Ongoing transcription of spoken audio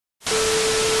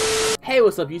Hey,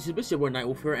 what's up YouTube? It's your boy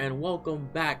NightWolf here, and welcome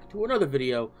back to another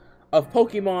video of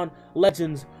Pokemon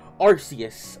Legends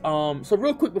Arceus. So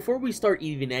real quick, before we start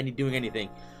doing anything,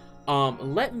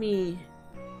 let me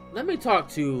talk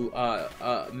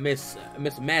to Miss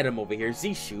Madam over here,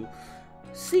 Zishu.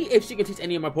 See if she can teach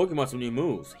any of my Pokemon some new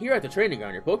moves. Here at the training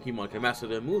ground, your Pokemon can master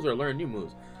their moves or learn new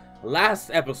moves.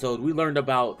 Last episode, we learned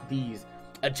about these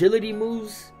agility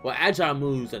moves, well, agile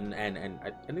moves, and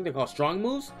I think they're called strong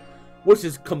moves, which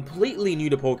is completely new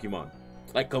to Pokemon,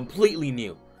 like completely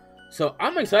new. So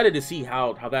I'm excited to see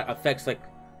how that affects like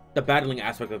the battling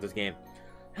aspect of this game.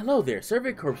 Hello there,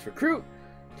 Survey Corps recruit.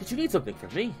 Did you need something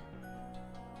from me?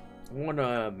 I want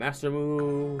a master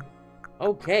move.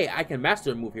 Okay, I can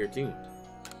master a move here too.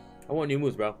 I want new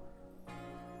moves, bro.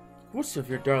 Which of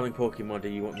your darling Pokemon do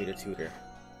you want me to tutor?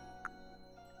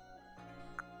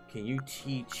 Can you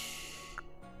teach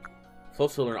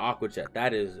Fossil and Aqua Jet?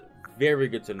 That is very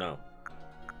good to know.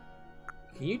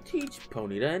 Can you teach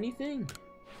Ponyta anything?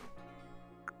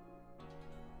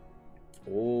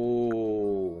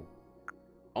 Oh,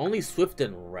 only Swift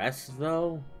and Rest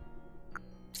though?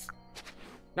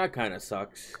 That kind of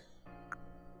sucks.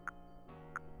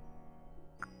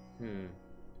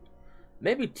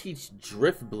 Maybe teach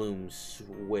Driftbloom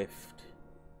Swift.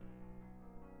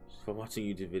 Just for watching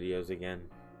YouTube videos again.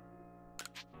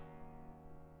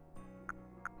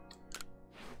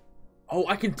 Oh,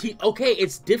 I can teach. Okay,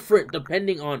 it's different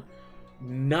depending on.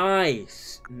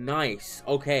 Nice.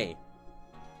 Okay.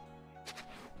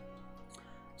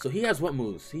 So he has what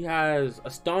moves? He has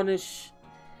Astonish,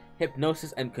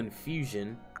 Hypnosis, and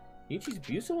Confusion. Can you teach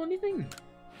Bucel anything?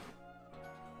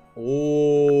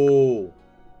 Oh.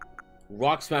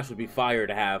 Rock Smash would be fire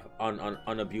to have on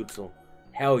a Bucel.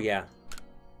 Hell yeah.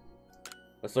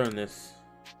 Let's learn this.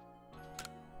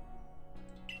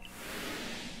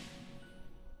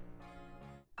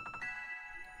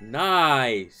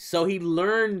 Nice. So he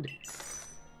learned.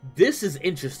 This is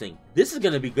interesting. This is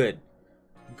gonna be good.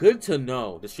 Good to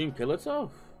know. Does stream kill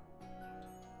itself?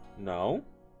 No.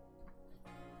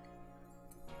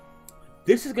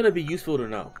 This is gonna be useful to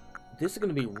know. This is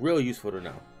gonna be real useful to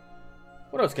know.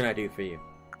 What else can I do for you?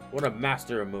 I want to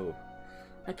master a move.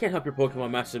 I can't help your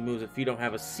Pokemon master moves if you don't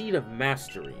have a Seed of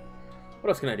Mastery. What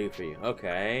else can I do for you?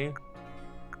 Okay.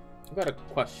 I've got a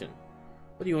question.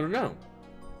 What do you want to know?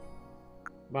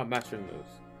 About mastering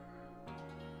moves.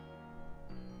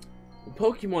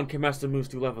 Pokemon can master moves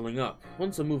through leveling up.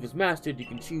 Once a move is mastered, you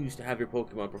can choose to have your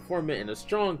Pokemon perform it in a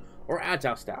strong or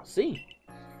agile style. See?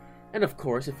 And of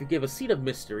course, if you give a Seed of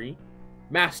Mastery,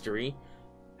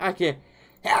 I can...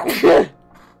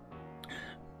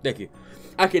 Thank you.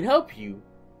 I can help your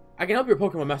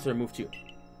Pokemon master a move too.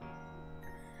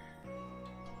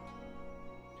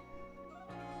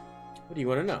 What do you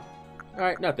want to know?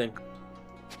 Alright, nothing.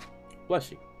 Bless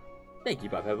you. Thank you,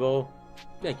 Bob Pebble.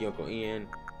 Thank you, Uncle Ian.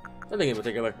 Nothing in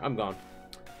particular. I'm gone.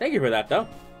 Thank you for that, though.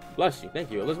 Bless you.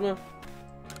 Thank you, Elizabeth.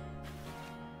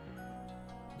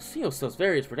 Seal sells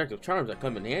various protective charms that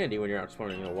come in handy when you're out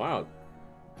exploring in the wild.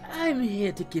 I'm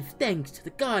here to give thanks to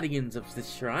the guardians of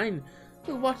this shrine,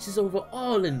 who watches over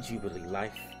all in Jubilee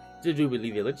Village.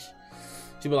 Jubilee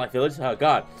Village? Oh,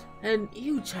 God. And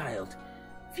you, child.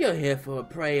 If you're here for a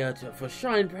prayer for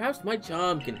shrine, perhaps my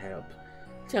charm can help.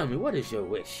 Tell me, what is your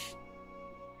wish?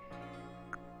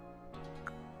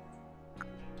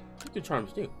 What do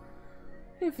charms do?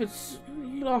 If it's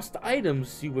lost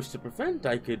items you wish to prevent,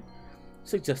 I could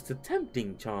suggest a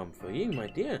tempting charm for you, my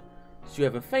dear. If you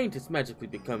ever faint, it magically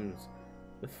becomes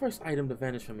the first item to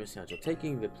vanish from your satchel,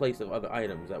 taking the place of other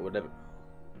items that would never...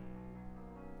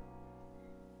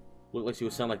 Look like she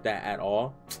would sound like that at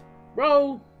all.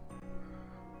 Bro!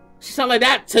 She sound like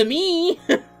that to me!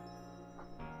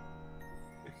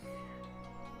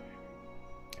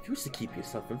 If you wish to keep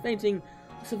yourself from fainting,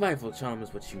 a survival charm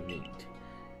is what you need.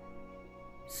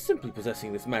 Simply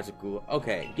possessing this magical...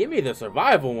 Okay, give me the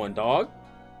survival one, dog.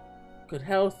 Good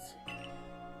health.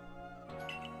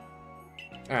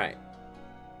 Alright.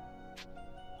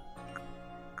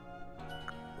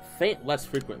 Faint less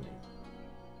frequently.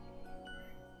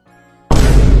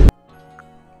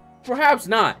 Perhaps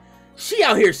not. She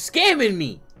out here scamming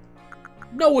me.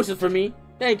 No wishes for me.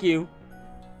 Thank you.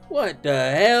 What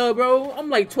the hell, bro? I'm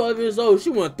like 12 years old. She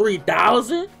want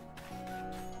 3,000?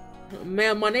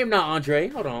 Man, my name not Andre.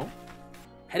 Hold on.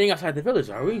 Heading outside the village,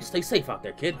 are we? Stay safe out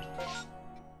there, kid.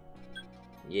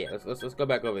 Yeah, let's go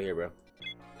back over here, bro.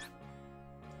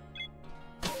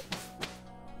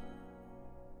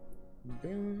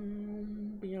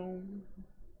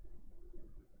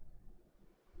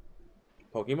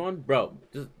 Pokemon? Bro,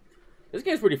 this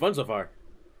game's pretty fun so far.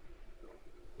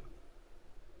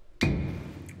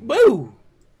 Boo!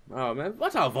 Oh man,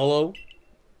 watch out, Volo.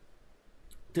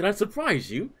 Did I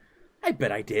surprise you? I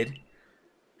bet I did.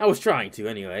 I was trying to,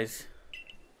 anyways.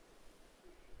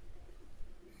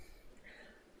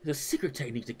 There's a secret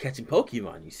technique to catching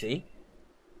Pokemon, you see.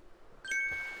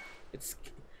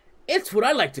 It's what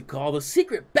I like to call the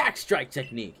secret backstrike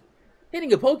technique.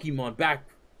 Hitting a Pokemon's back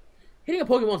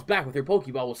with your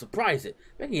Pokeball will surprise it,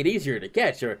 making it easier to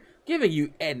catch, or giving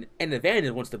you an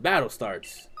advantage once the battle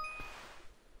starts.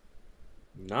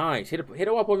 Nice. Hit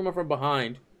a wild Pokemon from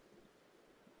behind.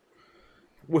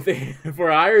 For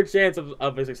a higher chance of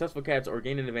a successful catch or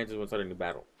gaining an advantage when starting the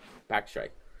battle. Backstrike.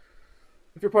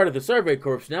 If you're part of the Survey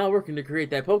Corps now, working to create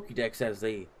that Pokédex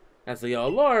as they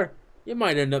all are, you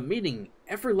might end up meeting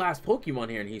every last Pokemon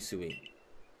here in Hisui.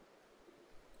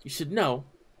 You should know,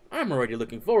 I'm already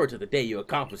looking forward to the day you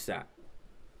accomplish that.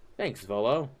 Thanks,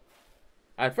 Volo.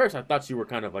 At first, I thought you were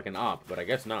kind of like an op, but I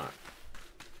guess not.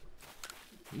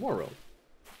 Moral.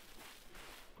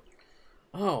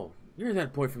 Oh, you're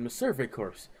that boy from the Survey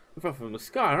Corps. We fell from the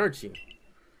sky, aren't you?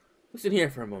 Listen here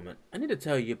for a moment. I need to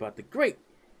tell you about the great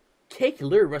cake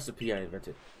lure recipe I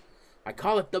invented. I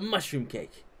call it the mushroom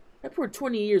cake. I poured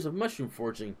 20 years of mushroom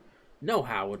foraging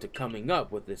know-how into coming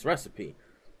up with this recipe,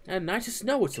 and I just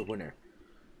know it's a winner.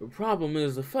 The problem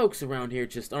is the folks around here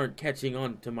just aren't catching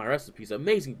on to my recipe's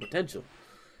amazing potential.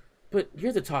 But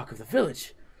you're the talk of the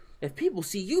village. If people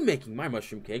see you making my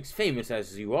mushroom cakes, famous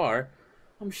as you are,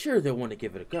 I'm sure they'll want to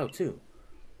give it a go too.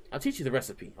 I'll teach you the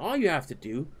recipe. All you have to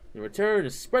do in return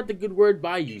is spread the good word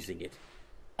by using it.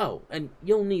 Oh, and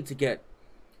you'll need to get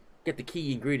the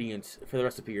key ingredients for the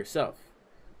recipe yourself.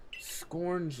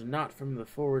 Scourge not from the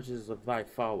forages of thy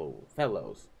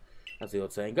fellows, as the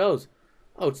old saying goes.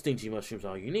 Oh, it's stingy mushrooms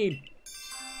all you need.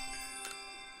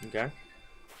 Okay.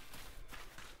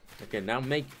 Okay, now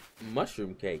make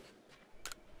mushroom cake.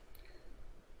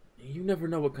 You never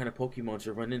know what kind of Pokemon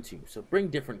you'll run into, so bring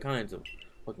different kinds of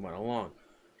Pokemon along.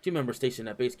 Team member stationed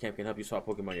at base camp can help you swap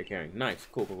Pokemon you're carrying. Nice.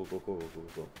 Cool.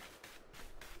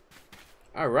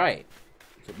 Alright.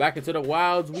 So back into the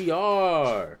wilds we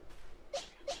are.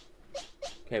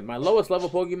 Okay, my lowest level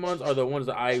Pokemons are the ones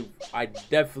that I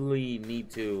definitely need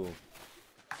to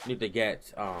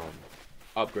get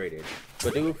upgraded.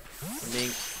 Bidoof,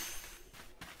 Mink.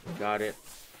 Got it.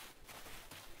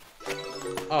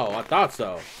 Oh, I thought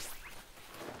so.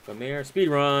 Come here, speed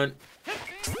run.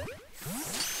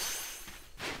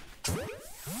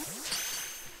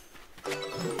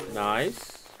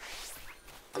 Nice.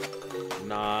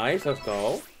 Nice, let's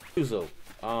go. Uzo.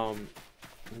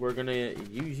 We're gonna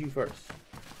use you first.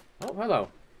 Oh, hello.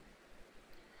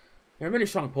 There are many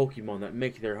strong Pokemon that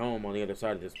make their home on the other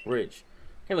side of this bridge.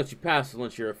 Can't let you pass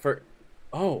unless you're a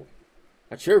Oh,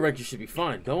 at your rank you should be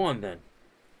fine. Go on then.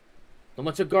 Don't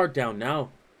let your guard down now.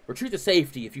 Retreat to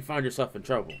safety if you find yourself in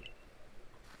trouble.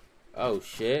 Oh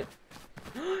shit.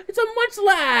 It's a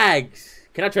Munchlax!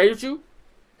 Can I trade with you?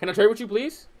 Can I trade with you,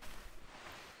 please?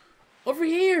 Over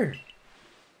here!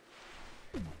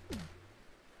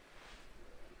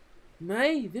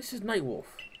 May, this is NightWolf.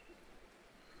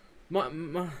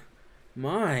 My.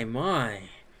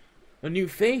 A new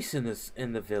face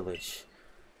in the village.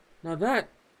 Not that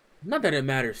it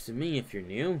matters to me if you're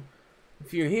new.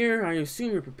 If you're here, I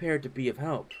assume you're prepared to be of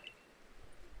help.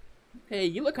 Hey,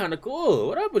 you look kinda cool.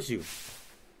 What up with you?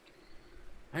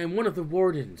 I am one of the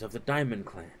wardens of the Diamond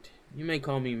Clan. You may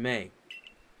call me May.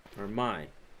 Or Mai.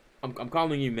 I'm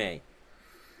calling you May.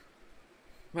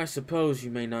 I suppose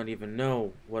you may not even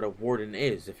know what a warden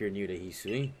is if you're new to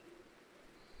Hisui.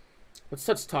 But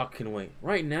such talk can wait.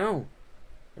 Right now,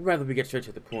 I'd rather we get straight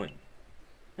to the point.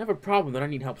 I have a problem that I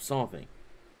need help solving.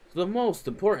 So the most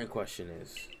important question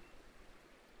is,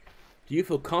 do you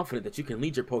feel confident that you can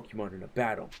lead your Pokemon in a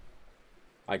battle?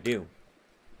 I do.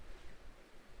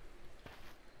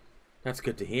 That's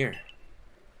good to hear.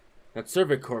 That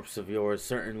Survey Corps of yours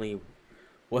certainly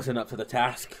wasn't up to the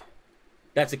task.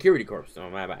 That Security Corps, oh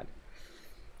my bad.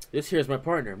 This here is my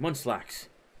partner, Munchlax.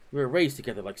 We were raised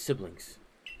together like siblings.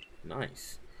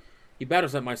 Nice. He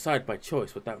battles at my side by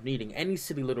choice without needing any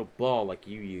silly little ball like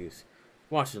you use.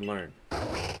 Watch and learn.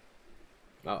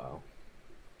 Uh-oh.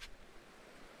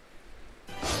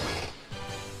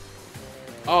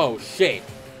 Oh, shit.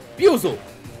 Buizel!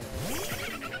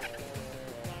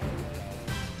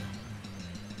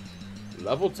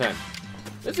 Level 10.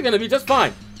 This is gonna be just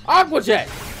fine. Aqua Jet!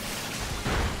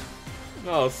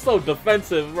 Oh, so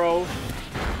defensive, bro.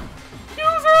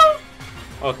 Buizel!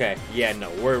 Okay, yeah, no,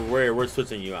 we're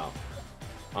switching you out.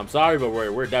 I'm sorry, but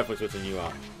we're definitely switching you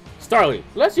out. Starly,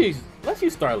 let's use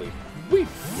Starly. We've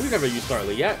never used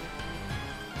Starly yet.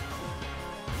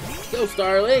 Go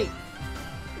Starly!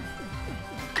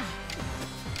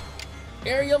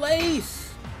 Aerial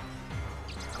Ace!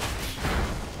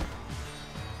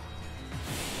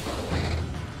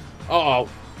 Uh-oh.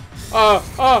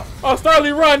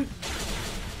 Starly, run!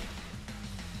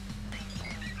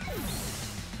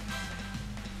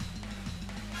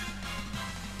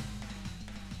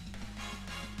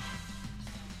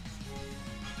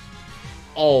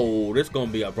 Oh, this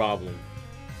gonna be a problem.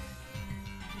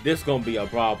 This gonna be a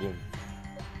problem.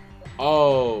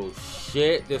 Oh,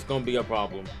 shit. This gonna be a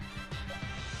problem.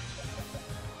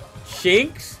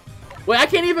 Shinx? Wait, I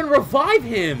can't even revive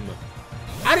him.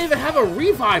 I don't even have a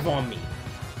revive on me.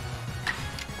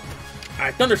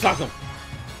 Alright, Thunder Shock him.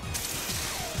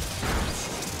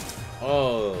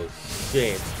 Oh,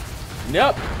 shit.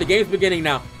 Nope, the game's beginning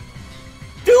now.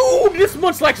 Dude, this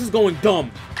Munchlax is going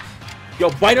dumb. Yo,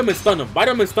 bite him and stun him. Bite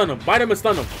him and stun him. Bite him and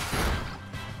stun him.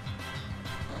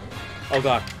 Oh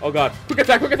god. Oh god. Quick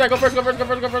attack, quick attack. Go first, go first, go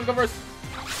first, go first, go first.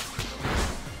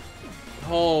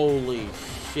 Holy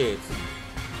shit.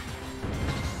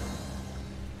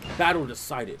 Battle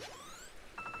decided.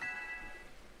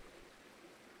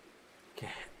 Okay,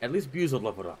 at least Buse will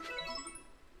level up.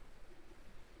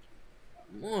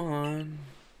 Come on.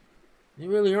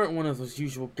 You really aren't one of those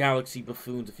usual galaxy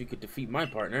buffoons if you could defeat my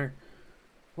partner.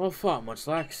 Well fought,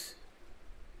 Munchlax.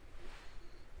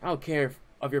 I don't care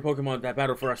of your Pokemon that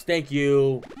battled for us. Thank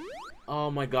you.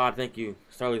 Oh my god, thank you.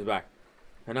 Starly's back.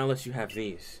 And now let you have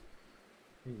these.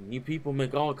 You people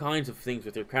make all kinds of things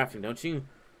with your crafting, don't you?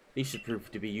 These should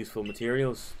prove to be useful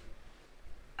materials.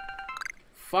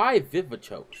 5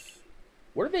 Vivachokes.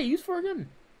 What are they used for again?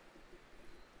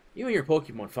 You and your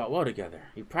Pokemon fought well together.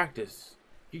 You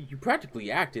practically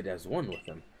acted as one with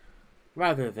them.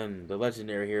 Rather than the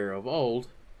legendary hero of old.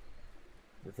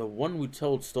 The one who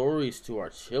told stories to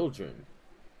our children.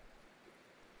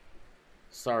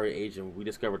 Sorry, Agent, we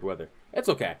discovered weather. It's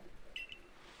okay.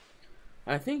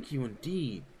 I think you're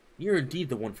indeed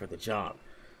the one for the job.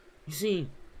 You see,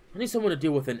 I need someone to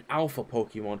deal with an alpha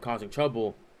Pokemon causing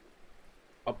trouble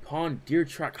upon Deer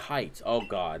Track Heights. Oh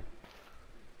god.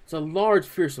 It's a large,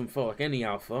 fearsome foe like any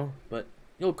alpha, but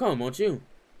you'll come, won't you?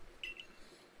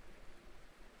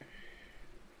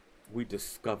 We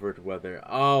discovered weather.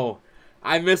 Oh,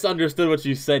 I misunderstood what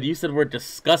you said. You said we're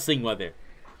discussing weather.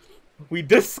 We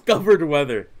discovered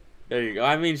weather. There you go.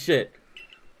 I mean, shit.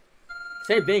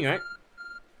 Same thing, right?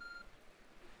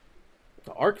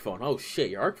 The ARC phone. Oh, shit.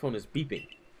 Your ARC phone is beeping.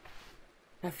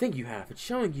 That thing you have. It's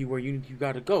showing you where you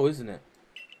gotta go, isn't it?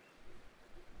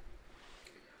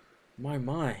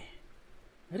 My.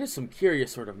 That is some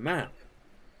curious sort of map.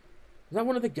 Is that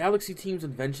one of the Galaxy Team's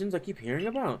inventions I keep hearing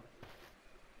about?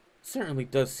 It certainly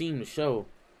does seem to show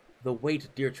the way to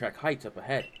Deer Track Heights up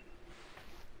ahead.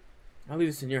 I'll leave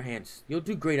this in your hands. You'll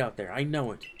do great out there. I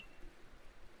know it.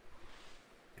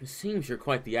 It seems you're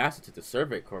quite the asset to the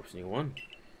Survey Corps, new one.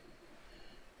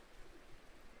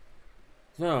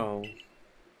 So,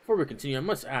 before we continue, I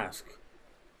must ask,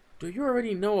 do you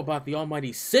already know about the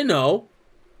almighty Sinnoh?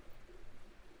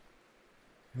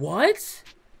 What?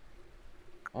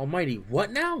 Almighty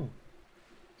what now?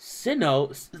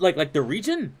 Sinnoh? Like the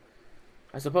region?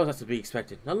 I suppose that's to be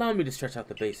expected. Allow me to stretch out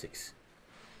the basics.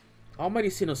 Almighty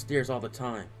Sinnoh steers all the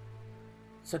time.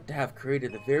 Said to have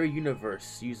created the very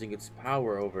universe using its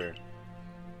power over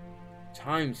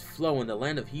time's flow when the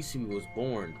land of Hisui was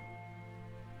born.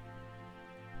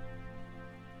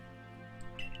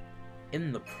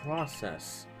 In the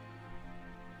process,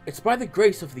 it's by the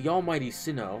grace of the almighty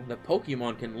Sinnoh that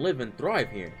Pokemon can live and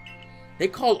thrive here. They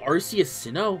call Arceus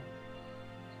Sinnoh?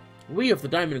 We of the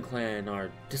Diamond Clan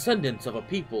are descendants of a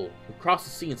people who crossed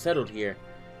the sea and settled here,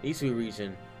 the Hisui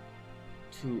region,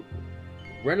 to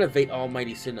renovate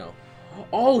almighty Sinnoh.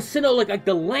 Oh, Sinnoh, like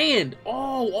the land!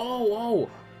 Oh!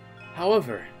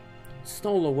 However, it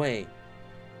stole away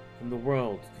from the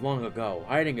world long ago,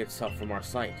 hiding itself from our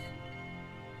sight.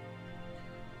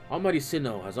 Almighty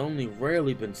Sinnoh has only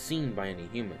rarely been seen by any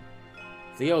human.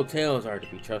 The old tales are to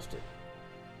be trusted.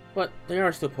 But there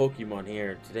are still Pokemon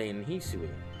here today in Hisui,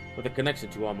 with a connection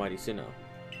to Almighty Sinnoh.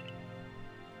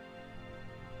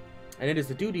 And it is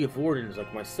the duty of wardens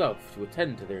like myself to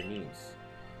attend to their needs.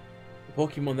 The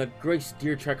Pokemon that graced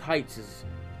Deer Track Heights is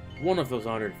one of those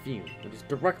honored few. It is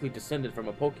directly descended from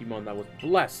a Pokemon that was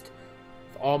blessed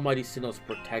with Almighty Sinnoh's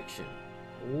protection.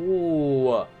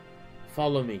 Ooh.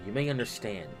 Follow me, you may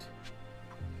understand.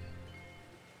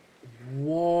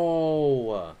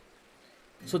 Whoa.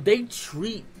 So they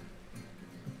treat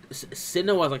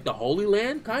Sinnoh as like the Holy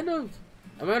Land, kind of?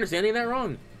 Am I understanding that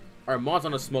wrong? Alright, Maud's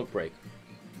on a smoke break.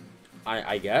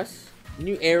 I guess.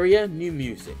 New area, new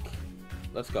music.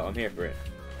 Let's go, I'm here for it.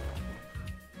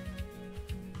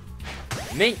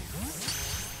 Nate!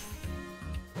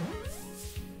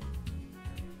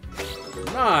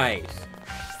 Nice.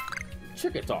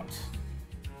 Chicken thoughts.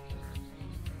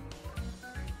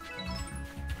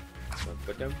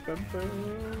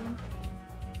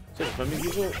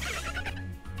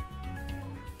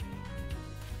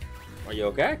 Are you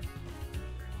okay?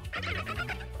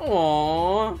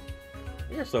 Aww.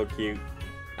 You're so cute.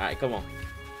 Alright, come on.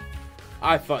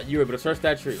 I thought you were able to search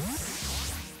that tree.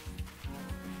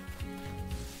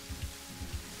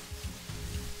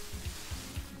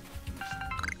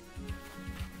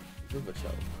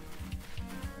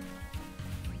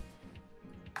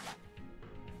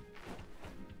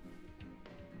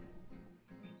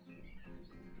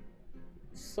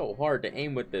 It's so hard to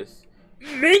aim with this.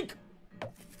 Mink!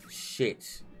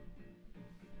 Shit.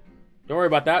 Don't worry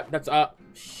about that. That's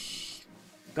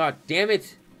God damn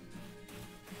it.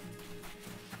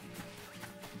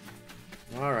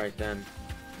 Alright then.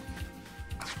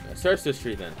 Search this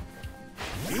tree then.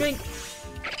 Mink!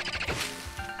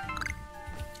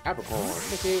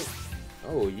 Apricorn. Okay.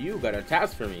 Oh, you got a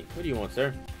task for me. What do you want,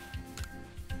 sir?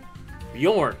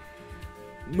 Bjorn.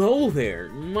 No there.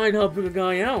 Mind helping a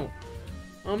guy out.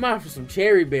 I'm after some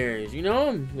cherry berries, you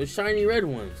know? The shiny red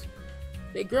ones.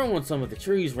 They grow on some of the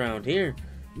trees around here,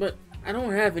 but I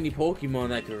don't have any Pokemon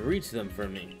that can reach them for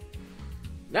me.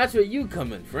 That's where you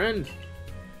come in, friend.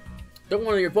 Don't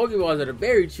one of your Pokeballs at a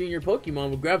berry tree and your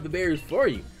Pokemon will grab the berries for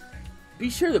you. Be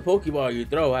sure the Pokeball you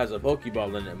throw has a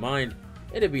Pokeball in it, mind.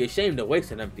 It'd be a shame to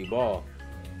waste an empty ball.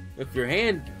 If you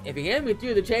hand me 3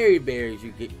 of the cherry berries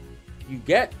you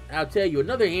get, I'll tell you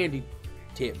another handy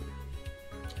tip.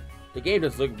 The game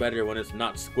does look better when it's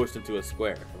not squished into a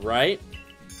square, right?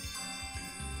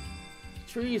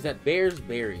 Trees that bears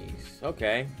berries.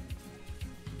 Okay.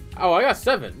 Oh, I got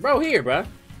 7. Bro, here, bro.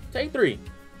 Take 3.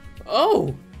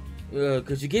 Oh!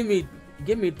 Could you give me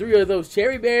 3 of those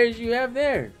cherry berries you have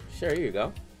there? Sure, here you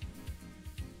go.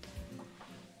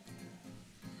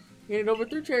 Handed over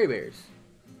 3 cherry berries.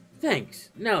 Thanks.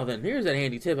 Now then, here's that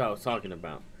handy tip I was talking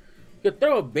about. You could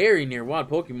throw a berry near wild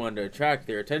Pokemon to attract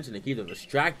their attention and keep them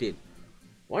distracted.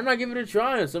 Why not give it a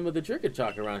try on some of the Trick or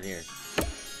Chalk around here?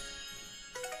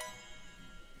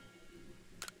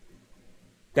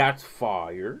 That's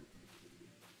fire.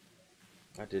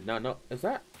 I did not know. Is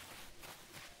that?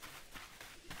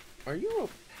 Are you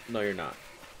a... No, you're not.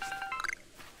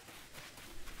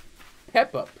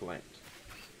 Peppa plant.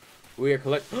 We are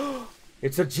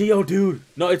It's a Geodude.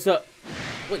 No, it's a...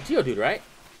 Wait, Geodude, right?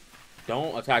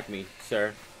 Don't attack me,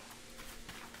 sir.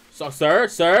 So, sir.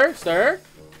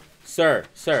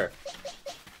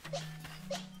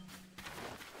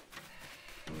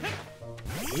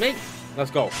 Mink.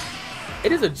 Let's go.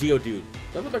 It is a Geodude.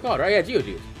 That's what they're called, right? Yeah,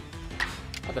 Geodude.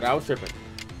 I thought I was tripping.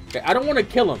 Okay, I don't want to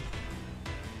kill him.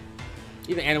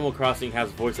 Even Animal Crossing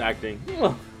has voice acting.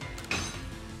 Ugh.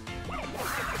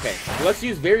 Okay, so let's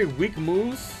use very weak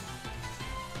moves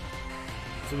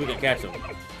so we can catch him.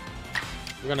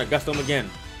 We're gonna gust him again.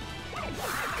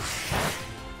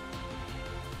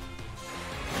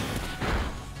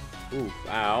 Ooh,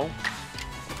 ow.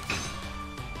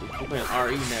 We're playing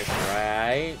RE next,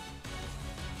 right?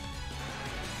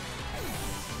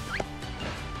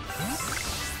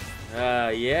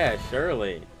 Yeah,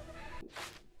 surely.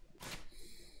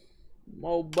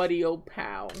 Oh, buddy, oh,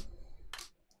 pal.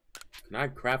 Can I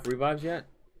craft revives yet?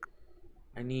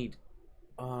 I need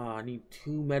 2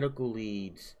 medical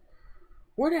leads.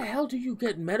 Where the hell do you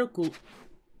get medical?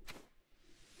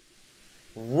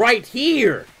 Right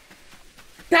here!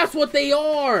 That's what they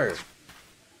are!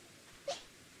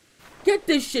 Get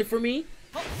this shit for me!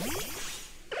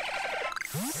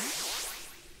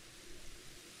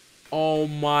 Oh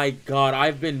my god,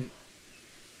 I've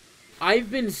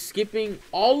been skipping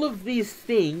all of these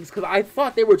things because I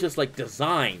thought they were just like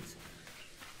designs.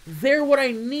 They're what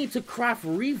I need to craft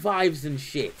revives and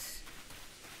shit.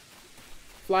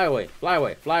 Fly away, fly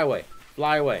away, fly away,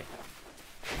 fly away.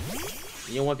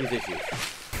 You don't want these issues.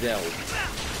 Zell.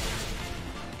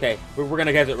 Okay, we're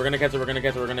gonna catch it, we're gonna catch it, we're gonna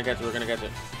catch it, we're gonna catch it, we're gonna catch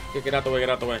it. Get out the way, get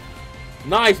out the way.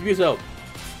 Nice, Muso!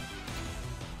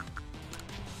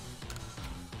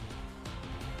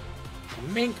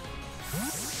 Mink!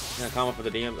 Gonna comment for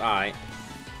the DMs. Alright.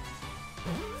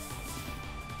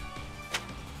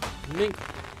 Mink.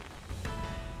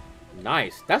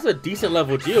 Nice. That's a decent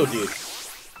level Geodude.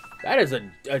 That is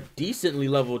a decently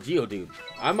level Geodude.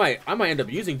 I might end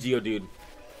up using Geodude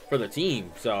for the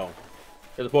team. So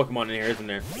there's a Pokemon in here, isn't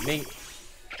there? Mink.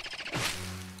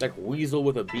 It's like Weasel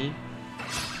with a B.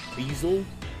 Weasel.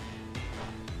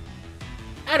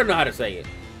 I don't know how to say it.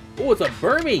 Oh, it's a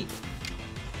Burmy.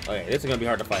 Okay, this is gonna be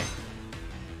hard to fight.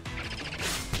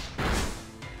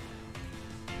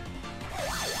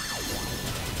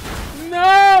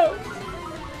 No!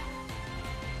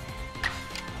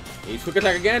 He's quick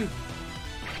attack again.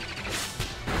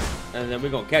 And then we're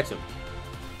gonna catch him.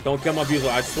 Don't kill my Buzel,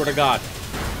 I swear to God.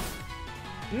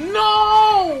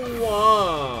 No!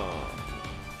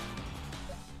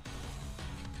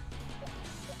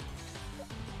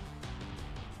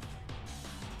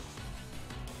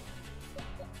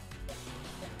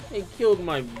 They killed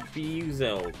my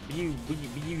Buzel.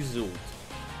 Buzel.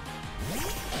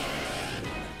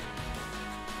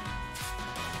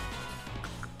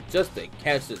 Just to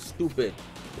catch the stupid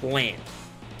plant.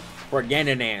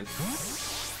 Pergananant.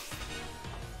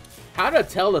 How to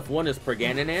tell if one is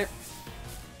Pergananant?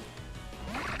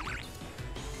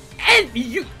 And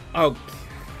you... Oh.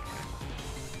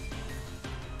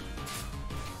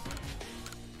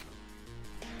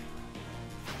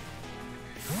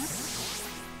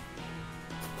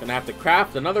 Gonna have to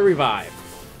craft another revive.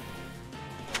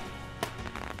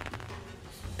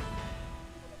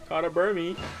 Gotta burn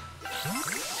me.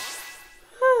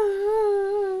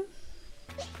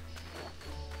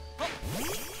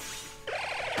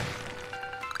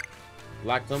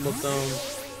 Black Tumblestone.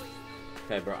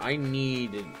 Okay, bro. I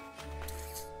need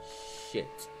shit.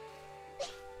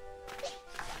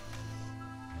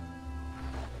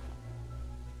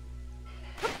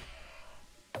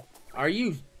 Are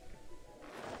you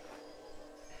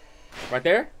right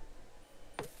there?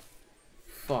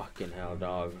 Fucking hell,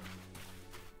 dog.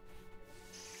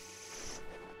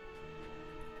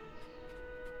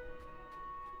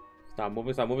 Stop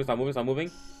moving, stop moving, stop moving, stop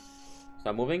moving.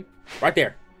 Stop moving. Right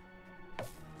there.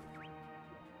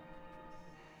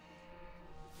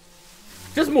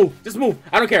 Just move. Just move.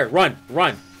 I don't care. Run.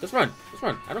 Run. Just run. Just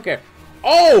run. I don't care.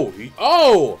 Oh!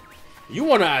 Oh! You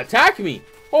want to attack me?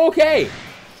 Okay.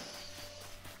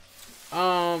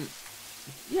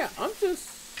 Yeah, I'm just...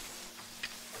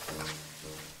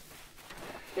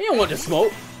 You don't want to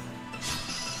smoke.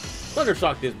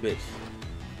 Thundershock this bitch.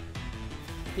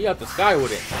 He out the sky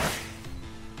with it.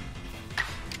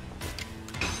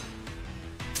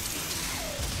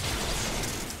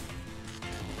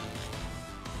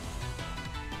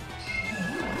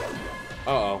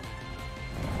 Uh-oh.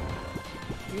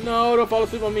 No, don't fall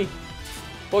asleep on me.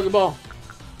 Pokeball.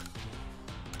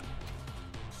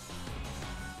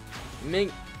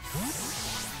 Mink.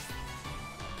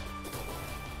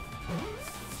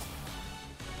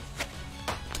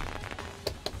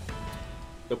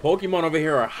 The Pokemon over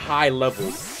here are high level.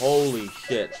 Holy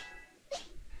shit.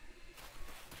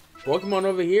 Pokemon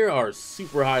over here are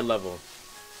super high level.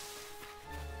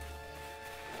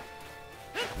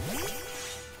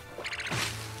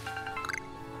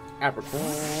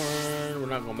 Apricorn. We're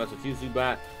not gonna mess with you,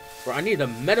 Zubat. Bro, I need the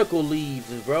medical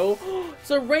leaves, bro.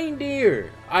 It's a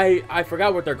reindeer. I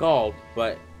forgot what they're called,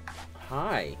 but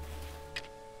hi.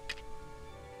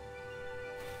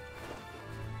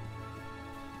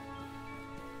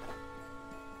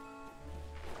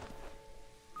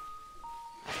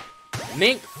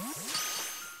 Mink.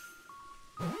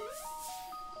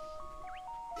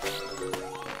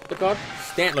 The card?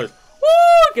 Stantlers.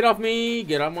 Woo! Get off me!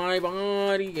 Get off my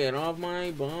body! Get off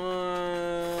my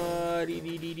body!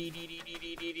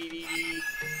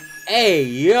 Hey,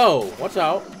 yo! Watch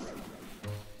out!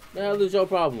 The hell is your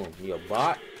problem, you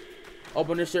bot?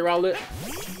 Open this shit, Rowlet.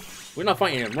 We're not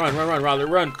fighting him. Run, run, run, Rowlet,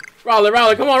 run! Rowlet,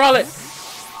 Rowlet, come on, Rowlet!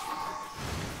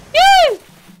 Yee!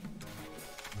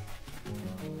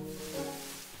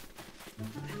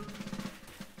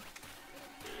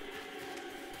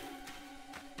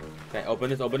 Okay, open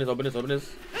this, open this, open this, open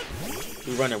this.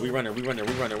 We running, we running, we running,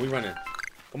 we running, we running.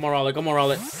 Come on, Rowlet, come on,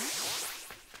 Rowlet.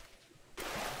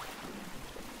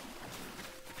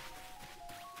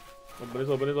 Open this,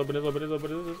 open this, open this, open this,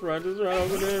 open this. Just run,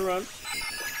 open it, run.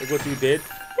 Look what you did.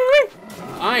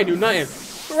 I ain't do nothing.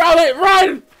 Rowlet,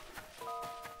 run!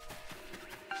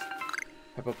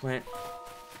 Pepper plant.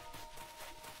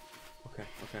 Okay,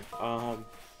 okay.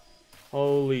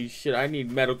 Holy shit, I need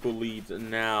medical leads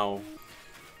now.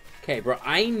 Okay, bro,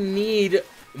 I need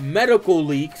medical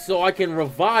leaks so I can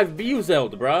revive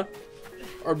Buzel, bro.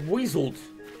 Or Weaseled.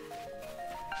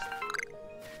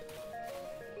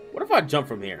 What if I jump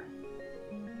from here?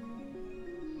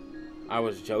 I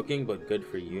was joking, but good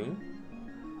for you.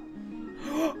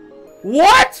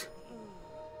 What?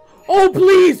 Oh,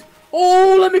 please!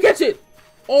 Oh, let me catch it!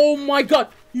 Oh my god!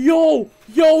 Yo!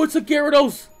 Yo, it's a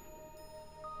Gyarados!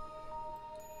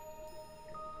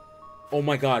 Oh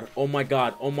my god, oh my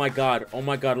god, oh my god, oh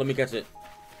my god, let me catch it.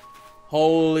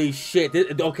 Holy shit.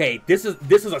 Okay, this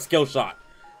is a skill shot.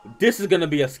 This is gonna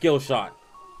be a skill shot.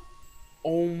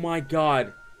 Oh my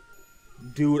god.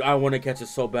 Dude, I want to catch it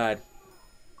so bad.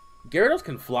 Gyarados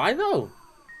can fly though?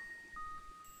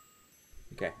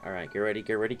 Okay, alright, get ready,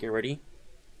 get ready, get ready.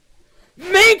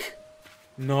 Mink!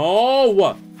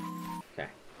 No! Okay.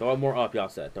 Throw it more up, y'all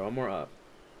said. Throw it more up.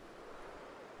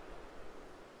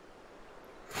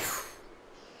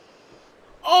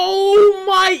 Oh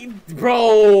my...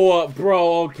 Bro,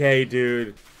 okay,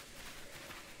 dude.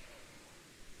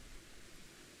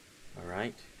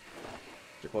 Alright.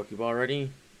 Is your Pokeball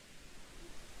ready?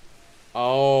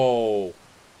 Oh.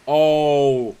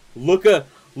 Oh. Look at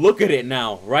it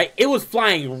now, right? It was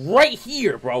flying right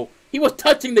here, bro. He was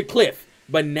touching the cliff.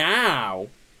 But now...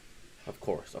 Of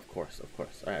course.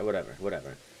 Alright, whatever.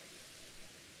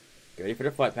 Get ready for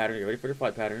the flight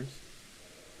patterns.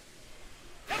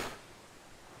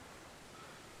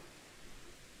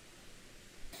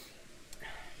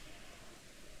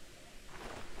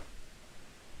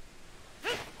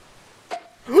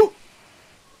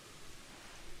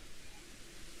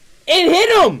 It hit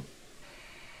him!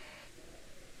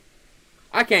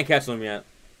 I can't catch him yet.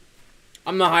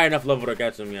 I'm not high enough level to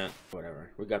catch him yet. Whatever.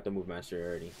 We got the move master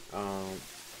already. Don't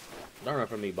run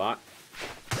from me, bot.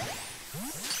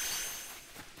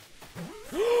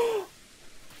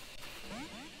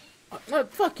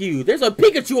 Fuck you. There's a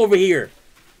Pikachu over here.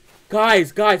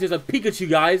 Guys, there's a Pikachu,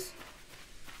 guys.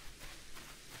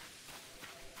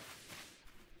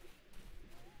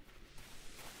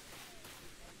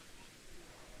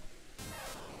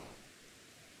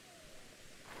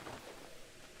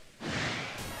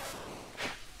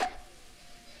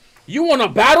 You wanna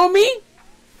battle me?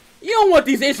 You don't want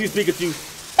these issues, Pikachu.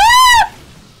 Ah!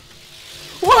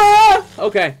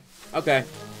 Okay.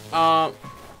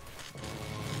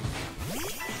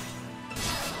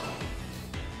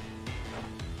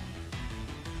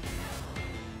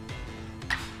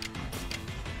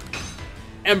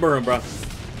 Ember him, bro.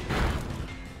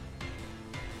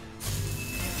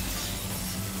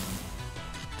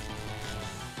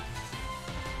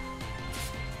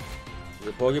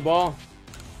 The Pokeball.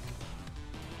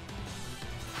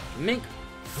 Mink.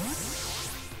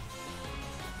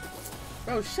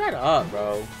 Bro, shut up,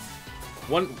 bro.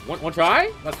 One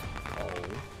try? Let's.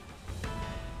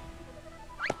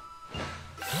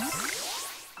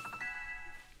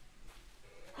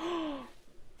 Oh.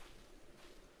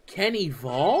 Can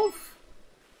evolve?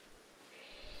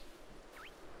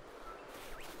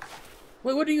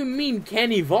 Wait, what do you mean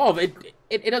can evolve? It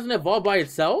doesn't evolve by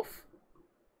itself?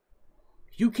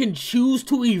 You can choose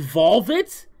to evolve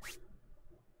it?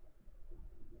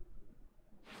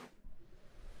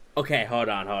 Okay, hold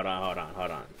on.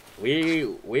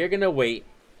 We're gonna wait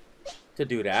to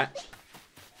do that.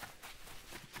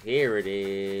 Here it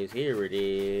is.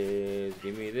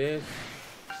 Give me this.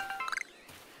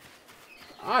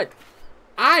 I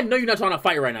know you're not trying to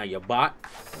fight right now, you bot.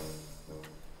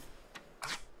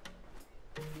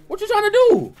 What you trying to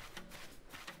do?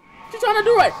 What you trying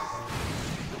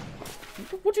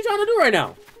to do right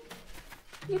now?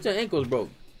 Get your ankles broke,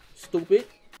 stupid.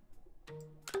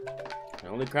 I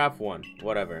only craft one.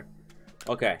 Whatever.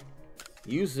 Okay.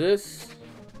 Use this.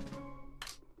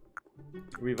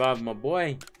 Revive my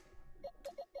boy.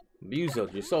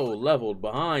 Muzo, you're so leveled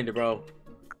behind, bro.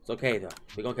 It's okay, though.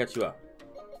 We're gonna catch you up.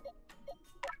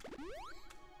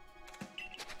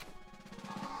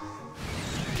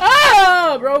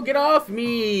 Ah! Bro, get off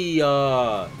me!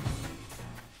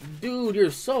 Dude,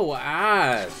 you're so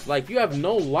ass. Like, you have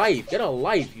no life. Get a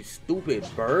life, you stupid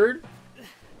bird.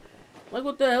 Like,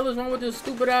 what the hell is wrong with this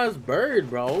stupid ass bird,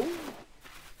 bro?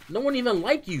 No one even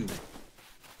like you.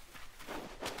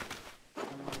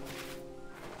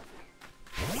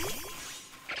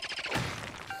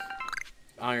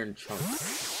 Iron chunk.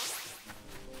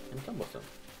 And come with some.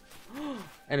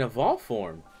 An evolve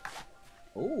form.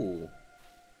 Ooh.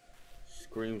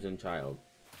 Screams and child.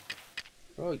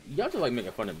 Bro, y'all just like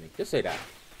making fun of me. Just say that.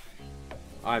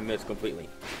 I missed completely.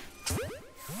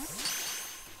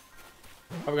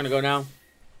 How we gonna go now?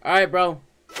 Alright, bro.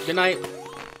 Good night.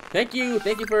 Thank you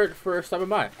for stopping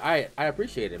by. I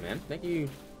appreciate it, man. Thank you.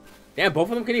 Damn, both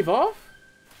of them can evolve?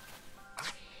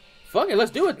 Fuck it,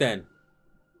 let's do it then.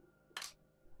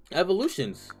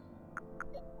 Evolutions.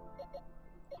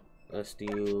 Let's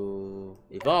do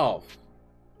evolve.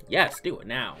 Yes, do it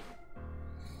now.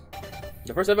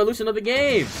 The first evolution of the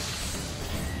game.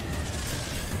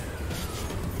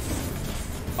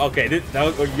 Okay,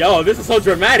 this is so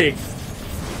dramatic.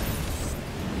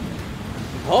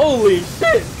 Holy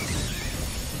shit!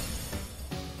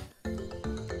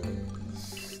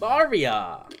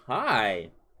 Staria, hi.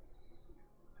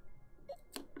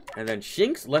 And then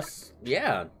Shinx, let's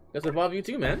evolve you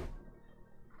too, man.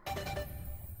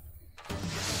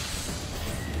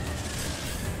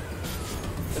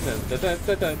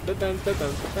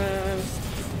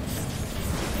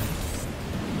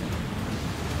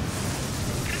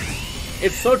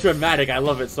 It's so dramatic. I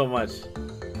love it so much.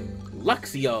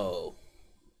 Luxio.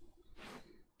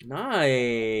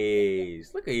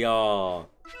 Nice. Look at y'all.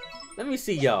 Let me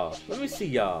see y'all. Let me see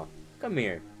y'all. Come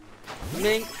here.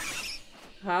 Mink.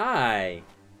 Hi.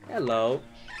 Hello.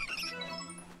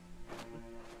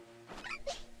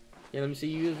 Yeah, let me see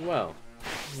you as well.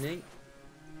 Mink.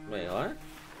 Wait, what?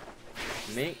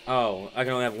 Mink? Oh, I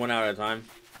can only have one out at a time.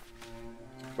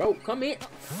 Bro, come here.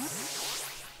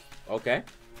 Okay.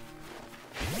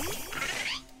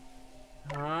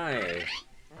 Hi.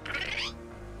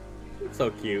 It's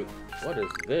so cute. What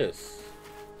is this?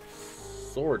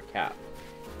 Sword cap.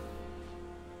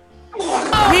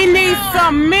 He needs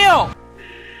some milk!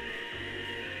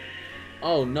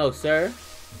 Oh no, sir.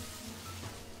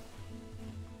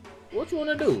 What you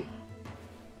wanna do?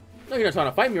 No, you're not trying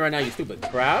to fight me right now, you stupid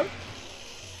crab.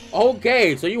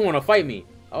 Okay, so you wanna fight me.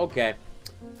 Okay.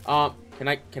 Can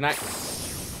I?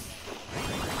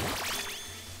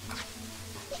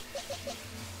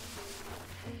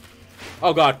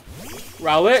 Oh god.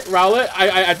 Rowlet.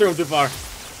 I threw him too far.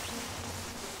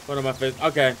 Put on my face.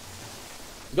 Okay.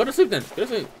 Go to sleep then. Go to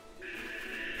sleep.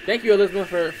 Thank you, Elizabeth,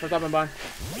 for stopping by.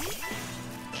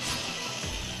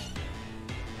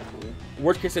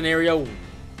 Worst case scenario,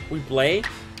 we play.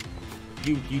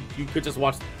 You could just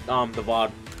watch the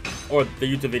VOD or the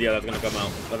YouTube video that's gonna come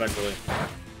out eventually.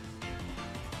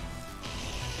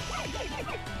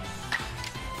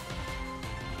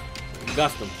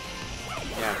 Gust him.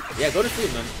 Yeah, go to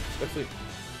sleep, man. Go to sleep.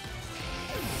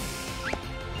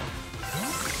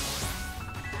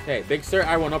 Hey, big sir,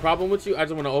 I want no problem with you. I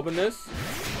just want to open this.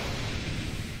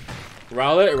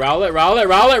 Rowlet.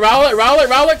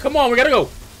 Come on, we gotta go.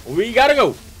 We gotta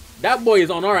go. That boy is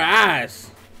on our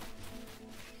ass.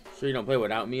 Sure you don't play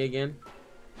without me again?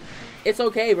 It's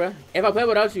okay, bro. If I play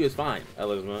without you, it's fine,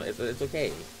 Elizabeth. It's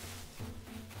okay.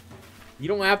 You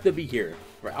don't have to be here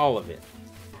for all of it.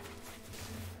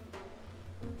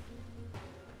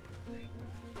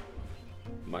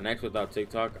 My next without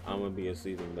TikTok, I'm gonna be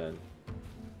asleep in bed.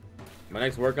 My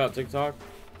next workout TikTok,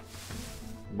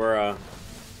 bruh.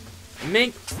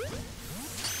 Mink,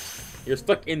 you're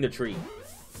stuck in the tree.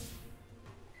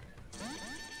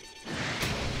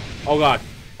 Oh god.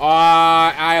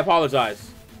 I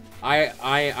apologize.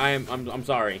 I'm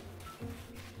sorry.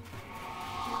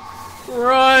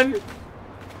 Run!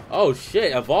 Oh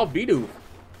shit, evolve Bidoof.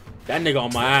 That nigga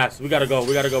on my ass. We gotta go.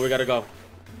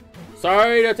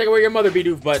 Sorry to take away your mother,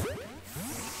 Bidoof, but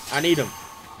I need him.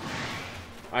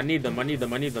 I need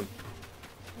them.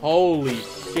 Holy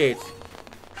shit.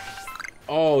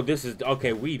 Oh, this is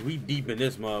okay. We deep in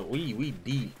this, mud. We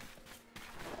deep.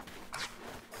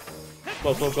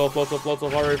 Float,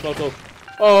 hurry, float.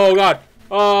 Oh god.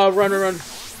 Oh, run.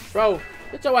 Bro,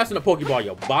 get your ass in the Pokeball,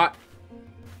 you bot.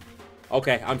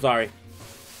 Okay, I'm sorry.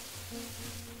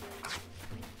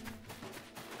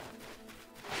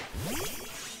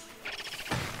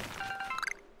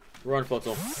 Run,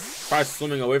 Floatzel. Try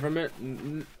swimming away from it.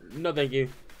 No, thank you.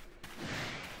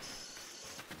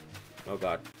 Oh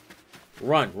god.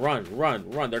 Run.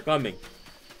 They're coming.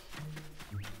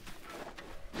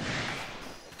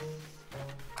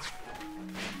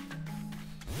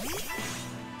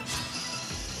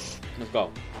 Let's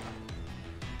go.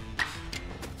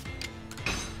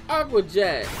 Aqua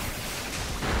Jet.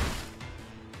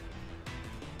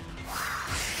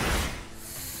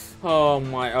 Oh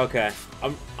my, okay.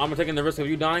 I'm taking the risk of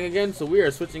you dying again, so we are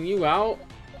switching you out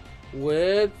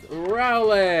with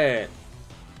Rowlet.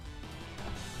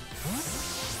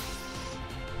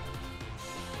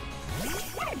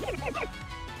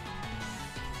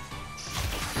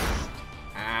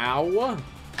 Ow.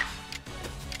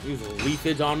 Use a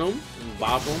leafage on him and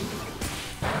bop him.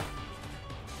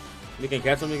 We can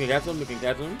catch him.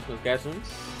 Let's catch him.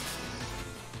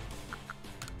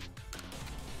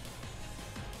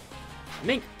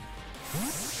 Mink.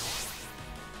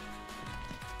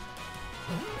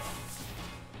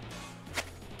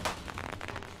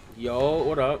 Yo,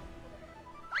 what up?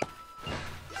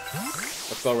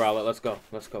 Let's go, Rowlet. Let's go.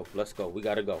 We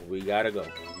gotta go. We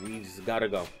just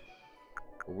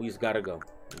gotta go.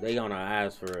 They on our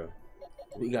ass for real.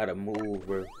 We gotta move,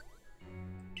 bro.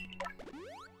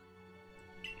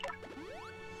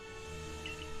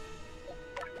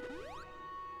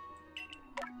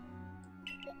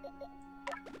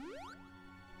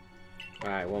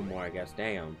 Alright, one more, I guess.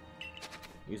 Damn.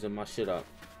 Using my shit up.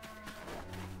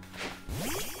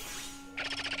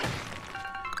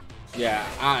 Yeah,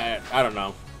 I don't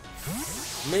know.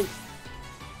 Mink.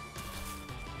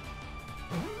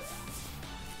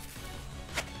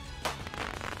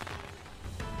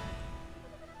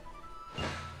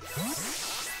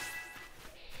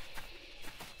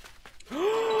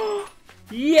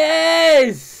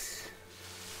 Yes!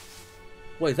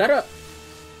 Wait, is that a...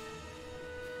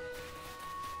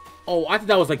 Oh, I thought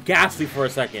that was a ghastly for a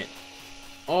second.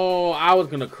 Oh, I was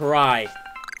gonna cry.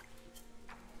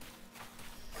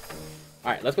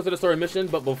 Alright, let's go to the story mission,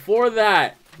 but before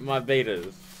that, my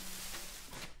betas.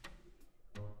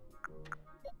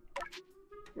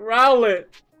 Rowlet!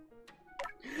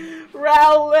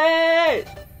 Rowlet!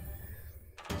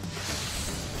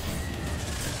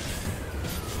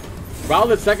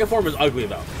 Rowlet's second form is ugly,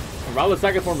 though. Rowlet's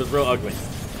second form is real ugly.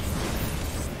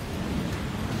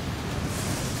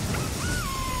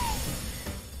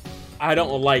 I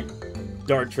don't like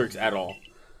Dark Tricks at all.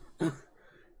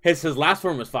 His last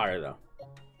form was fire, though.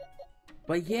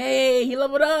 But yay, he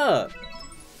leveled up!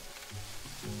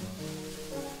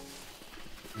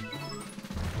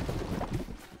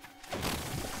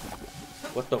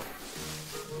 What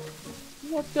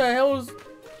the hell is...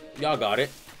 Y'all got it.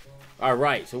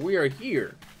 Alright, so we are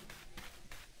here.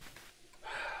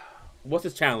 What's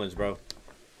this challenge, bro?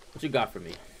 What you got for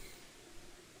me?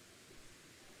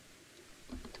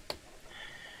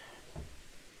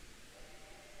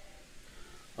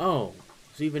 Oh,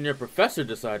 so even your professor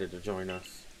decided to join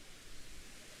us.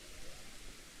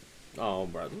 Oh,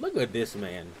 bro, look at this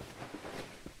man.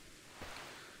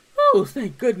 Oh,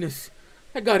 thank goodness.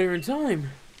 I got here in time.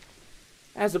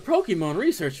 As a Pokemon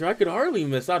researcher, I could hardly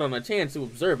miss out on a chance to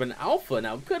observe an alpha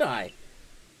now, could I?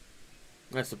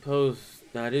 I suppose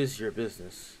that is your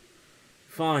business.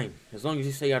 Fine, as long as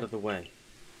you stay out of the way.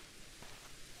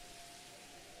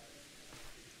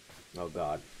 Oh,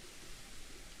 God.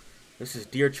 This is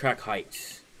Deer Track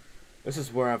Heights. This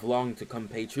is where I've longed to come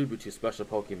pay tribute to special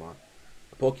Pokemon.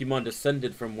 A Pokemon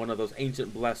descended from one of those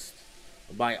ancient blessed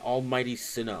by Almighty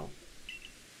Sinnoh.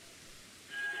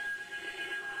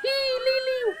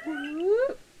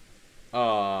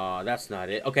 That's not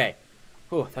it. Okay.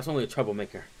 Oh, that's only a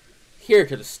troublemaker. Here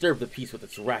to disturb the peace with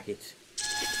its racket.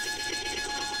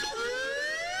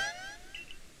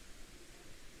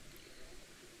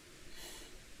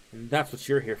 And that's what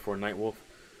you're here for, NightWolf.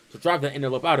 So drive that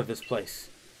interlope out of this place.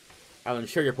 I'll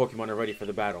ensure your Pokemon are ready for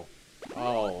the battle.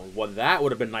 Oh, well that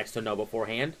would have been nice to know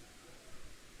beforehand.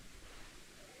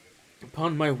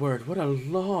 Upon my word, what a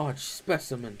large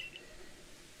specimen.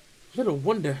 Little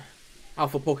wonder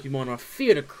Alpha Pokemon are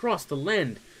feared across the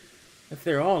land if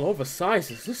they're all oversized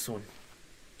as this one.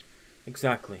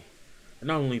 Exactly. They're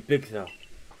not only big though.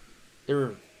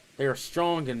 They are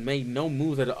strong and made no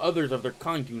moves that others of their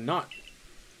kind do not.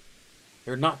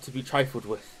 They're not to be trifled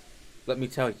with. Let me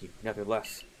tell you,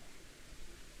 nevertheless.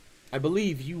 I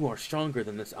believe you are stronger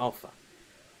than this Alpha.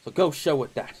 So go show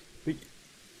it that.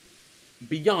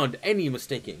 Beyond any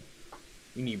mistaking.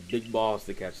 You need big balls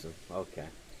to catch them. Okay.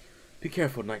 Be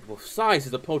careful, NightWolf. Size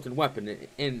is a potent weapon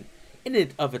in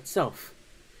it of itself.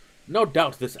 No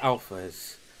doubt this Alpha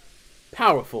is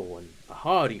powerful and a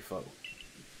hardy foe.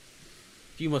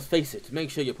 You must face it. Make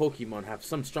sure your Pokemon have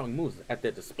some strong moves at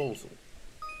their disposal.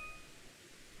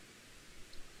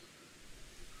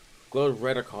 Glowed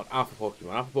red are called Alpha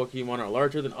Pokemon. Alpha Pokemon are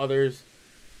larger than others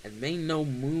and may know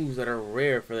moves that are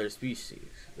rare for their species.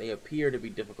 They appear to be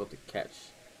difficult to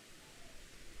catch.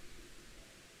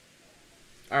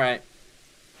 Alright.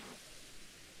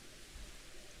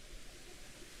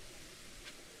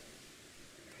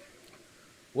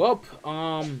 Well,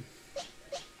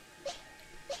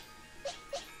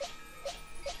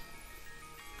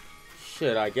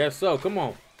 shit, I guess so. Come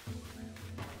on.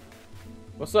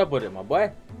 What's up with it, my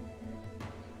boy?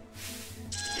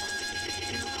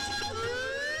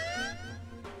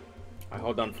 I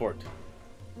hold down fort.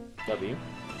 W.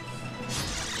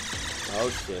 Oh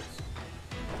shit.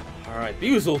 Alright,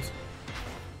 Buzzled.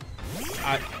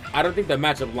 I don't think the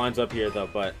matchup lines up here though,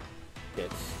 but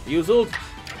it's Buzzled.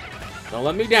 Don't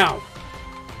let me down.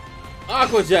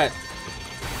 Aqua Jet.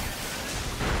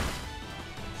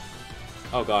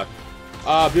 Oh god.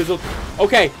 Buzzled.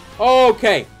 Okay.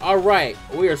 Okay. Alright.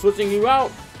 We are switching you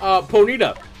out.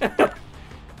 Ponyta.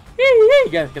 You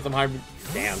guys get some high.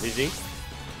 Damn, GG.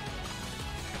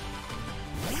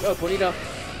 Go, Ponyta.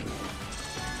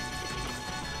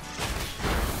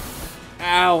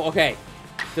 Ow, okay.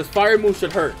 This fire move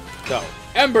should hurt. So,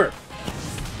 Ember.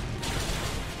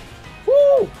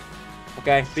 Woo!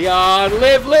 Okay, beyond.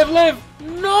 Live, live, live.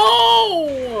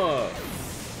 No!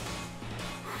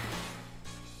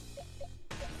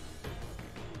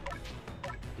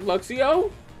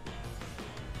 Luxio?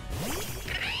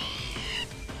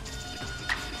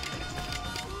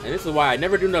 And this is why I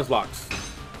never do Nuzlocks.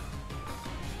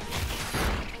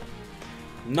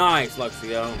 Nice,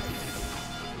 Luxio.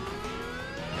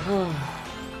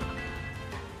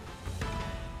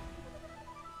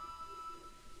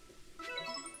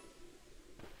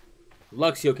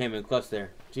 Luxio came in clutch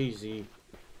there. GG.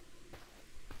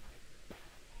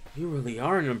 You really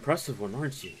are an impressive one,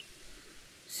 aren't you?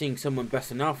 Seeing someone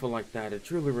best in alpha like that, it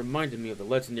truly reminded me of the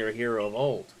legendary hero of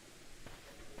old.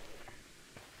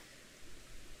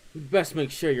 You'd best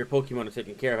make sure your Pokemon are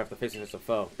taken care of after facing such a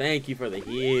foe. Thank you for the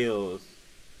heals.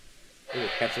 Ooh,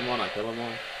 catch him on, I kill him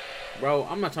on. Bro,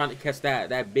 I'm not trying to catch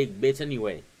that big bitch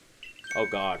anyway. Oh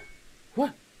god.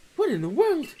 What? What in the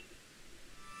world?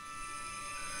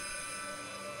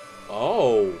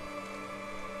 Oh.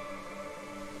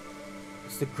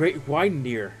 It's the Great Wine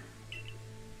Deer.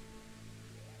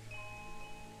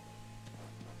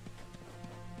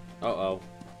 Uh-oh.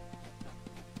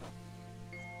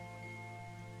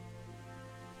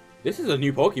 This is a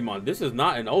new Pokemon. This is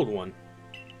not an old one.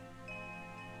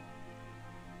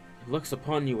 It looks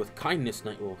upon you with kindness,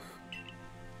 NightWolf.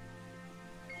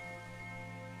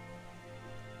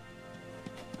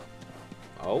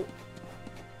 Oh.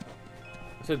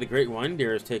 I said the Great Wine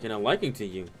Deer has taken a liking to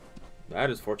you. That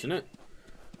is fortunate.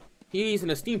 He's an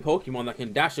esteemed Pokemon that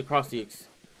can dash across the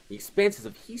expanses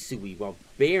of Hisui while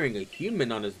bearing a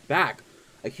human on his back.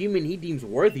 A human he deems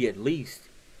worthy at least.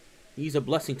 He's a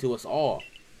blessing to us all.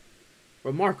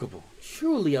 Remarkable.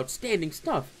 Truly outstanding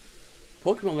stuff.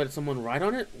 Pokemon let someone ride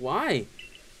on it? Why?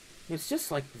 It's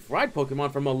just like ride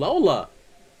Pokemon from Alola.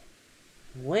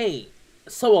 Wait.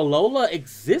 So Alola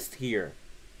exists here?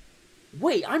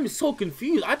 Wait, I'm so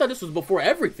confused. I thought this was before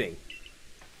everything.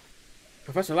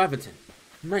 Professor Laventon.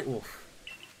 NightWolf.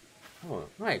 Oh,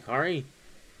 hi, Kari.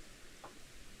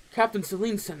 Captain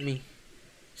Celine sent me.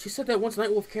 She said that once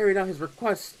NightWolf carried out his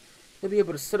request, he'll be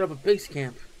able to set up a base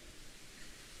camp.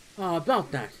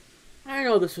 About that. I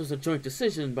know this was a joint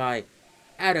decision by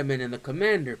Adaman and the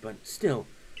commander, but still,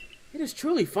 it is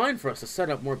truly fine for us to set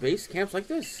up more base camps like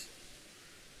this.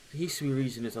 The Hisui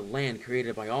region is a land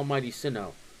created by Almighty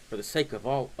Sinnoh for the sake of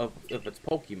all of its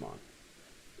Pokemon.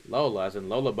 Lola as in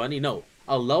Lola Bunny? No.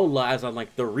 Alola as in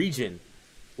like the region.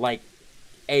 Like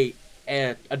a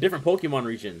different Pokemon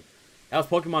region. That was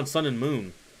Pokemon Sun and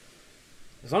Moon.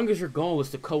 As long as your goal is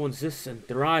to coexist and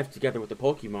thrive together with the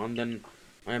Pokemon, then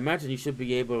I imagine you should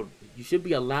be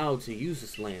allowed to use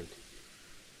this land.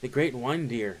 The Great Wine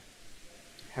Deer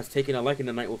has taken a liking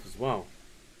to NightWolf as well.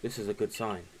 This is a good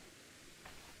sign.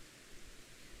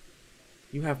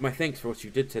 You have my thanks for what you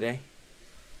did today.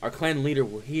 Our clan leader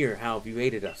will hear how you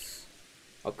aided us.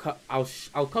 I'll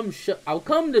come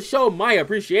to show my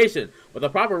appreciation with a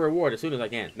proper reward as soon as I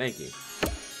can. Thank you.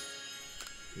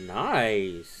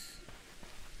 Nice.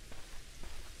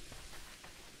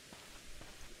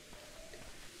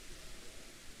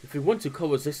 If we want to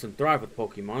coexist and thrive with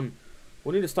Pokemon,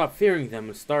 we need to stop fearing them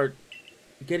and start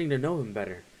getting to know them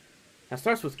better. That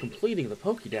starts with completing the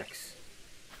Pokédex.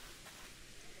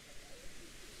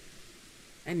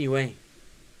 Anyway,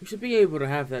 we should be able to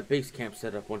have that base camp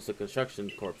set up once the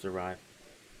construction corps arrive.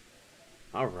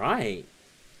 Alright.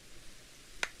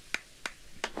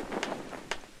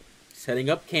 Setting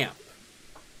up camp.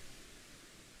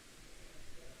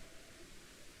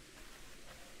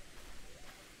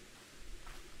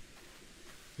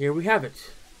 Here we have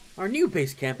it. Our new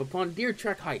base camp upon Deer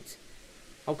Track Heights.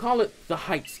 I'll call it the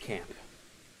Heights Camp.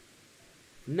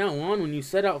 From now on, when you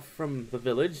set out from the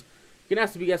village, you can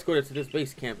ask to be escorted to this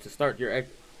base camp to start your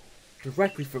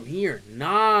directly from here.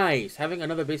 Nice! Having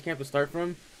another base camp to start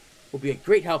from will be a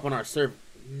great help on our server.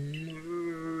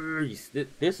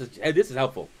 This is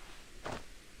helpful.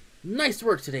 Nice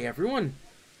work today, everyone.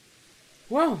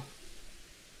 Well,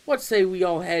 what say we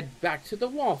all head back to the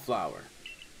Wallflower?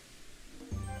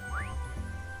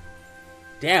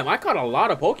 Damn, I caught a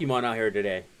lot of Pokemon out here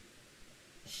today.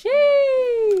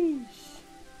 Sheesh.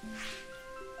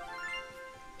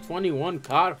 21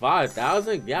 caught,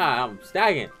 5,000? Yeah, I'm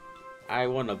stacking. I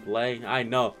want to play. I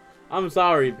know. I'm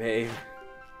sorry, babe.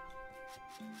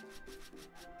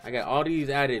 I got all these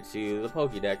added to the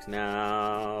Pokédex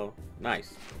now.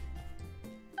 Nice.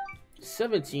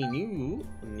 17 new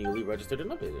newly registered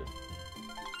and updated.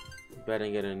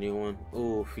 Better get a new one.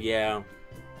 Oof, yeah.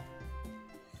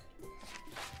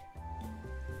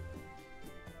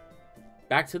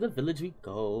 Back to the village we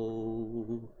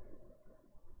go.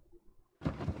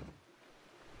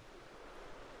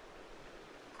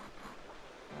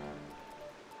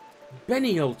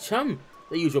 Benny, old chum,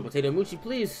 the usual potato moochie,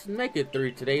 please make it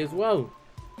 3 today as well.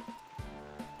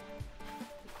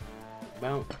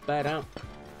 Have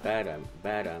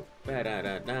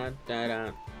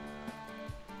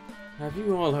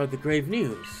you all heard the grave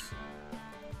news?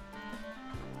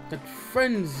 That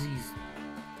frenzy's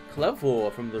clever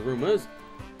from the rumors.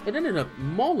 It ended up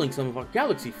mauling some of our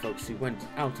galaxy folks who went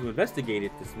out to investigate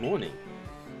it this morning.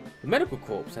 The medical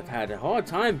corps have had a hard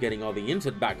time getting all the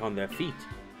injured back on their feet.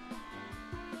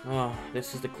 Ah,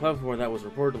 this is the Clevor that was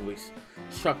reportedly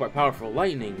struck by powerful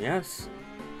lightning, yes?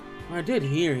 I did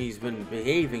hear he's been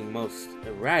behaving most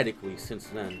erratically since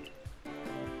then.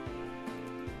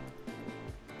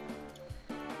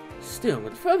 Still,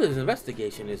 if further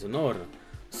investigation is in order,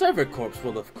 Server Corps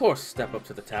will of course step up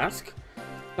to the task.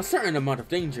 A certain amount of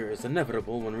danger is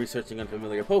inevitable when researching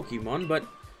unfamiliar Pokemon, but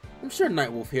I'm sure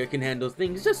NightWolf here can handle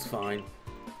things just fine.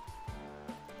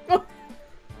 Oh,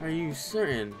 are you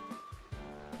certain?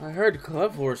 I heard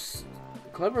Clevor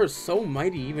is so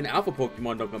mighty even Alpha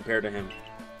Pokemon don't compare to him.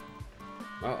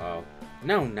 Uh-oh.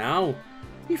 Now.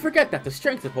 You forget that the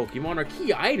strength of Pokemon are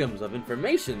key items of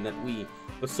information that we,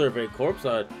 the Survey Corps,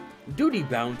 are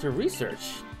duty-bound to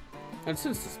research. And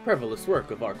since this perilous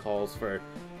work of our calls for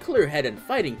clear-head and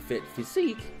fighting-fit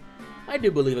physique, I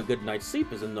do believe a good night's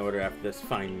sleep is in order after this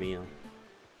fine meal.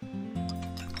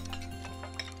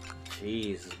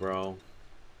 Jeez, bro.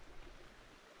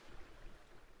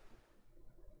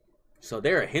 So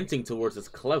they're hinting towards this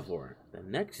Clevor the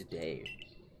next day.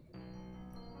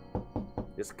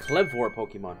 This Clevor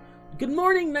Pokemon. Good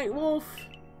morning, NightWolf!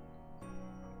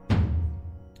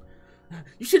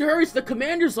 You should hurry to the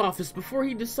commander's office before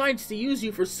he decides to use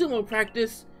you for sumo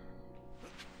practice.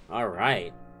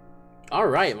 Alright.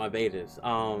 Alright, my betas.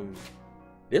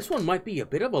 This one might be a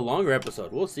bit of a longer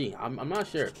episode. We'll see. I'm not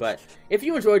sure. But if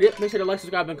you enjoyed it, make sure to like,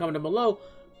 subscribe, and comment down below.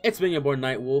 It's been your boy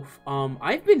NightWolf.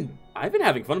 I've been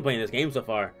having fun playing this game so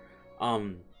far.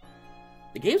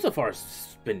 The game so far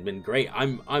has been great.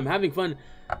 I'm having fun.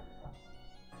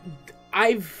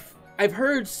 I've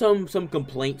heard some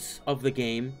complaints of the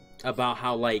game about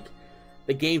how like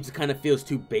the game kind of feels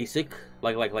too basic,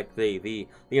 like the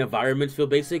environments feel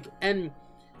basic, and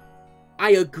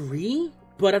I agree,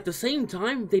 but at the same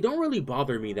time they don't really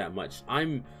bother me that much.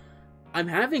 I'm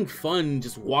having fun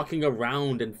just walking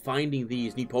around and finding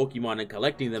these new Pokemon and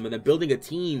collecting them and then building a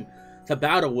team to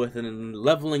battle with and then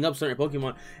leveling up certain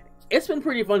Pokemon. It's been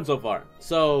pretty fun so far.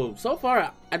 So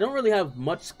far, I don't really have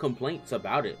much complaints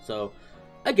about it. So,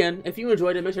 again, if you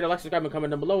enjoyed it, make sure to like, subscribe, and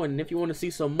comment down below. And if you want to see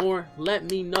some more, let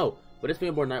me know. But it's been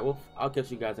your boy NightWolf. I'll catch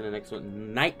you guys in the next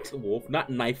one. NightWolf, not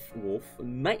Knife Wolf.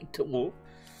 NightWolf.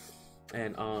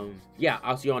 And, yeah,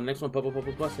 I'll see you on the next one. Stay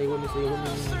with me, stay with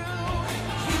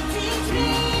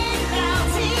me.